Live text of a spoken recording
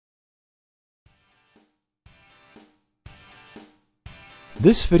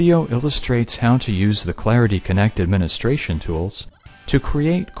This video illustrates how to use the Clarity Connect administration tools to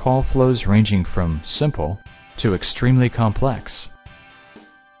create call flows ranging from simple to extremely complex.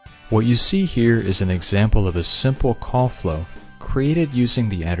 What you see here is an example of a simple call flow created using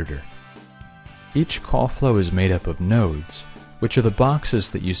the editor. Each call flow is made up of nodes, which are the boxes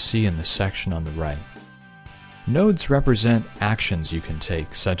that you see in the section on the right. Nodes represent actions you can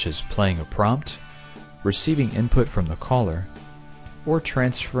take, such as playing a prompt, receiving input from the caller, or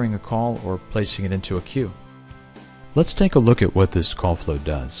transferring a call or placing it into a queue. Let's take a look at what this call flow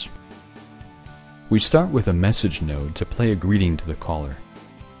does. We start with a message node to play a greeting to the caller.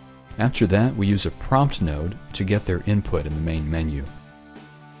 After that, we use a prompt node to get their input in the main menu.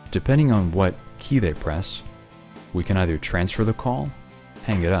 Depending on what key they press, we can either transfer the call,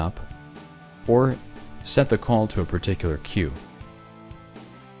 hang it up, or set the call to a particular queue.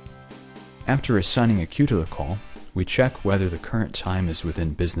 After assigning a queue to the call, we check whether the current time is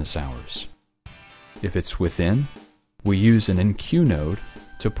within business hours. If it's within, we use an in-queue node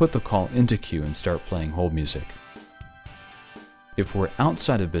to put the call into queue and start playing hold music. If we're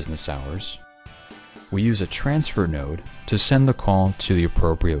outside of business hours, we use a transfer node to send the call to the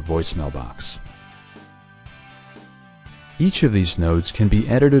appropriate voicemail box. Each of these nodes can be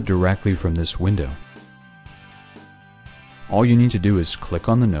edited directly from this window. All you need to do is click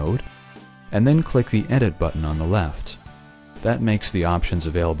on the node and then click the Edit button on the left. That makes the options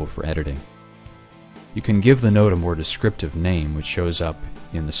available for editing. You can give the node a more descriptive name, which shows up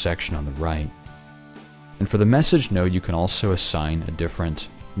in the section on the right. And for the message node, you can also assign a different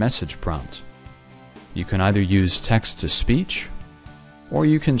message prompt. You can either use text-to-speech, or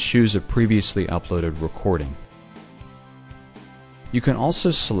you can choose a previously uploaded recording. You can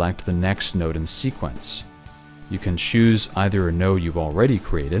also select the next node in sequence. You can choose either a node you've already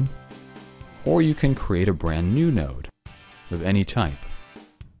created, or you can create a brand new node of any type.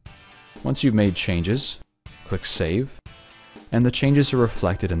 Once you've made changes, click Save, and the changes are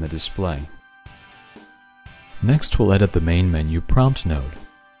reflected in the display. Next, we'll edit the main menu prompt node.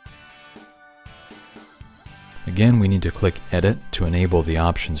 Again, we need to click Edit to enable the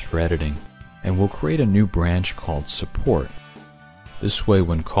options for editing, and we'll create a new branch called Support. This way,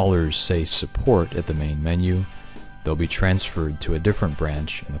 when callers say Support at the main menu, they'll be transferred to a different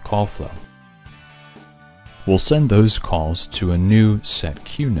branch in the call flow. We'll send those calls to a new Set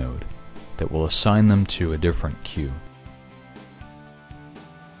Queue node that will assign them to a different queue.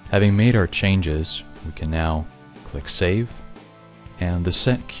 Having made our changes, we can now click Save, and the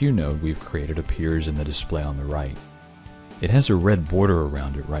Set Queue node we've created appears in the display on the right. It has a red border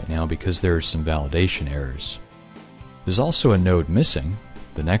around it right now because there are some validation errors. There's also a node missing,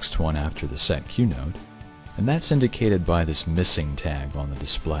 the next one after the Set Queue node, and that's indicated by this missing tag on the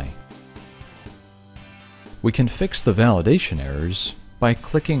display. We can fix the validation errors by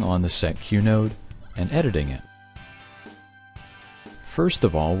clicking on the Set Queue node and editing it. First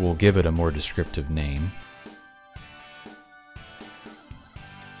of all, we'll give it a more descriptive name.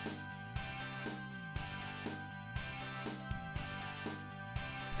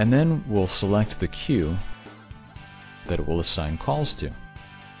 And then we'll select the queue that it will assign calls to.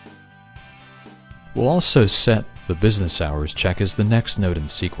 We'll also set the business hours check as the next node in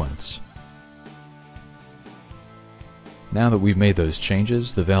sequence. Now that we've made those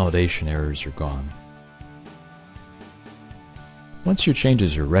changes, the validation errors are gone. Once your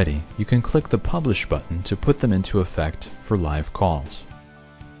changes are ready, you can click the Publish button to put them into effect for live calls.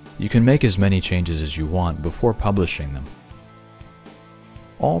 You can make as many changes as you want before publishing them.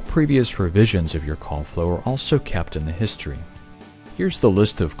 All previous revisions of your call flow are also kept in the history. Here's the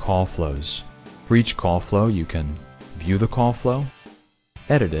list of call flows. For each call flow, you can view the call flow,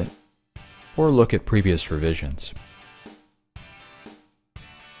 edit it, or look at previous revisions.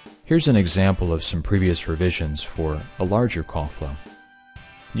 Here's an example of some previous revisions for a larger call flow.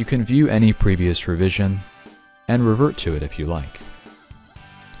 You can view any previous revision and revert to it if you like.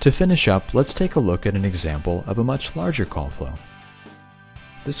 To finish up, let's take a look at an example of a much larger call flow.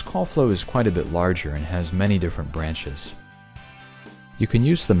 This call flow is quite a bit larger and has many different branches. You can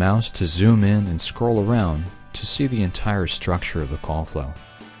use the mouse to zoom in and scroll around to see the entire structure of the call flow.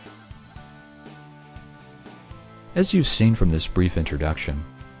 As you've seen from this brief introduction,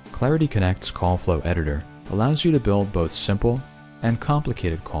 Clarity Connect's call flow editor allows you to build both simple and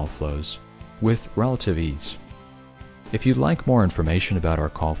complicated call flows with relative ease. If you'd like more information about our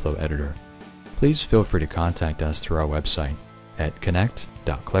call flow editor, please feel free to contact us through our website at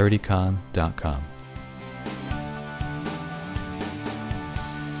connect.claritycon.com.